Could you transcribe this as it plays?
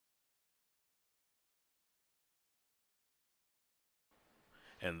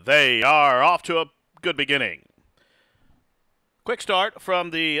And they are off to a good beginning. Quick start from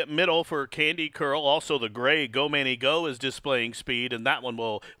the middle for Candy Curl. Also, the gray Go Manny Go is displaying speed, and that one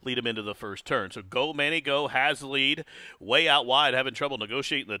will lead him into the first turn. So Go Manny Go has the lead. Way out wide, having trouble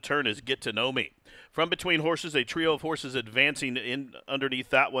negotiating the turn is Get to Know Me. From between horses, a trio of horses advancing in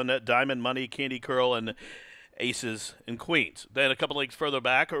underneath that one, Diamond Money, Candy Curl, and Aces and Queens. Then a couple legs further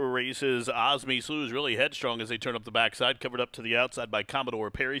back races Osme Slews really headstrong as they turn up the backside, covered up to the outside by Commodore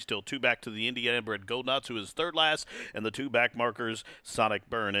Perry. Still two back to the Indiana bred Gold Nuts, who is third last, and the two back markers Sonic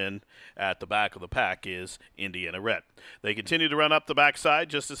Burn-In at the back of the pack is Indiana Red. They continue to run up the backside,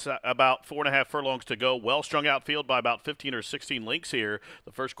 just about 4.5 furlongs to go. Well strung outfield by about 15 or 16 lengths here.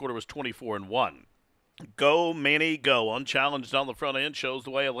 The first quarter was 24-1. Go Manny Go, unchallenged on the front end, shows the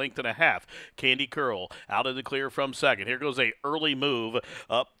way a length and a half. Candy Curl out in the clear from second. Here goes a early move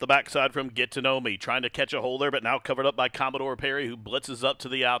up the backside from Get to Know Me, trying to catch a hole there, but now covered up by Commodore Perry, who blitzes up to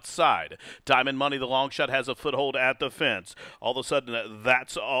the outside. Diamond Money, the long shot, has a foothold at the fence. All of a sudden,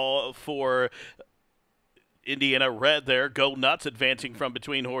 that's all for Indiana Red there. Go Nuts advancing from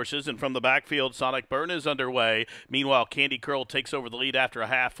between horses, and from the backfield, Sonic Burn is underway. Meanwhile, Candy Curl takes over the lead after a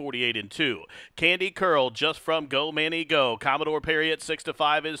half, 48-2. Candy Curl just from Go Manny Go. Commodore Perry at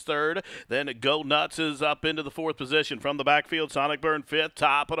 6-5 is third. Then Go Nuts is up into the fourth position. From the backfield, Sonic Burn fifth,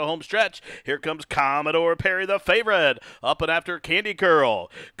 top of the home stretch. Here comes Commodore Perry, the favorite, up and after Candy Curl.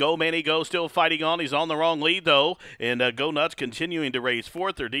 Go Manny Go still fighting on. He's on the wrong lead, though, and Go Nuts continuing to race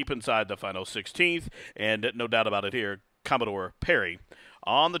fourth. They're deep inside the final 16th, and no doubt about it here, Commodore Perry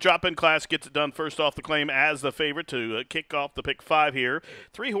on the drop-in class gets it done first off the claim as the favorite to kick off the pick 5 here.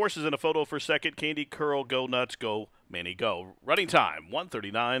 3 horses in a photo for second. Candy Curl, Go Nuts, Go Manny Go. Running time,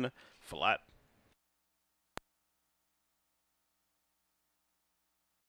 1:39 flat.